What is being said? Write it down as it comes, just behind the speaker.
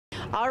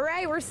All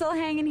right, we're still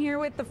hanging here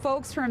with the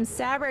folks from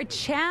Sabra.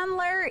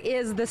 Chandler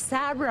is the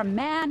Sabra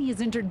man.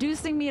 He's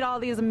introducing me to all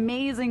these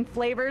amazing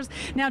flavors.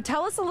 Now,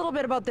 tell us a little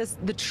bit about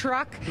the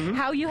truck,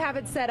 how you have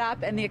it set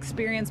up, and the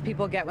experience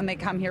people get when they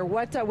come here.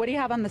 What do you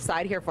have on the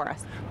side here for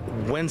us?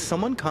 When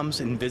someone comes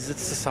and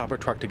visits the Sabra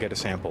truck to get a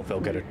sample, they'll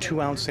get a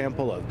 2-ounce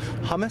sample of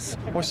hummus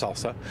or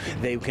salsa.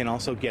 They can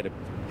also get a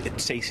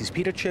Stacy's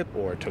pita chip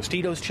or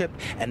Tostitos chip,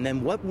 and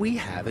then what we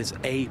have is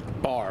a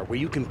bar where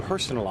you can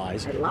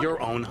personalize your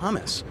own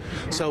hummus.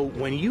 So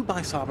when you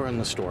buy Sabra in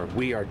the store,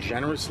 we are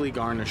generously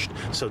garnished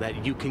so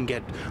that you can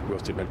get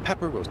roasted red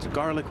pepper, roasted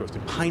garlic,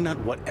 roasted pine nut,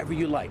 whatever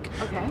you like.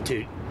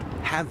 To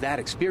have that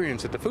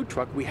experience at the food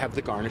truck, we have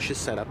the garnishes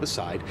set up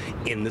aside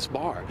in this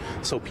bar.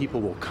 So people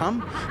will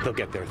come, they'll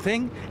get their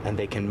thing, and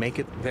they can make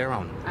it their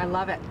own. I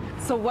love it.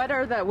 So what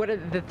are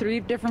the 3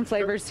 different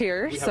flavors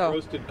here? We have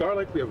roasted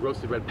garlic, we have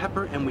roasted red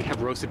pepper, and we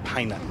have roasted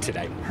pine nut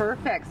today.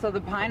 Perfect. So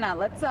the pine nut,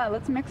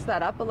 let's mix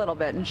that up a little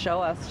bit and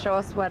show us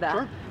what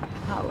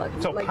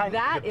So like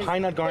the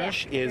pine nut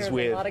garnish is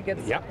with, a lot of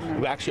good stuff in there.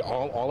 We actually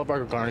all of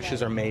our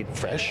garnishes are made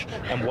fresh,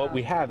 and what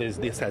we have is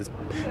this has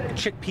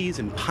chickpeas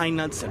and pine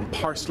nuts and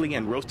parsley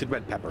and roasted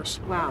red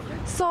peppers. Wow.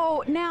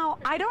 So now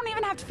I don't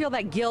even have to feel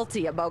that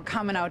guilty about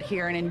coming out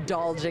here and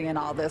indulging in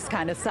all this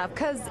kind of stuff,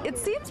 because it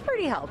seems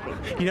pretty healthy.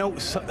 You know,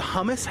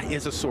 hummus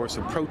is a source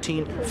of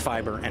protein,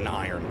 fiber, and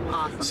iron.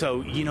 Awesome.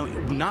 So, you know,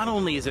 not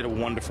only is it a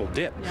wonderful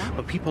dip,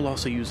 but people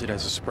also use it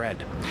as a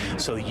spread.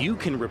 So you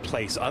can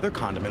replace other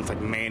condiments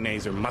like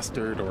mayonnaise or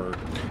mustard or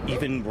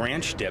even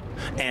ranch dip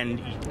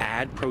and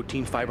add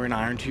protein, fiber, and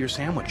iron to your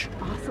sandwich.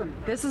 Awesome.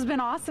 This has been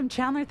awesome.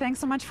 Chandler, thanks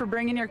so much for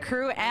bringing your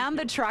crew and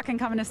the truck and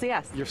coming to see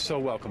us. You're so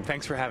welcome.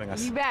 Thanks for having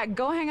us. You bet.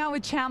 Go hang out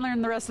with Chandler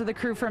and the rest of the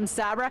crew from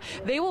Sabra.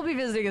 They will be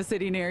visiting a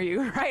city near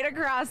you right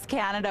across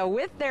Canada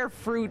with their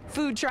food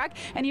truck,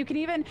 and you can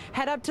even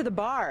head up to the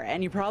bar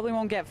and you probably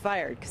won't get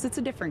fired because it's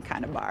a different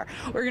kind of bar.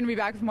 We're going to be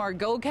back with more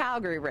Go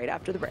Calgary right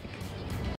after the break.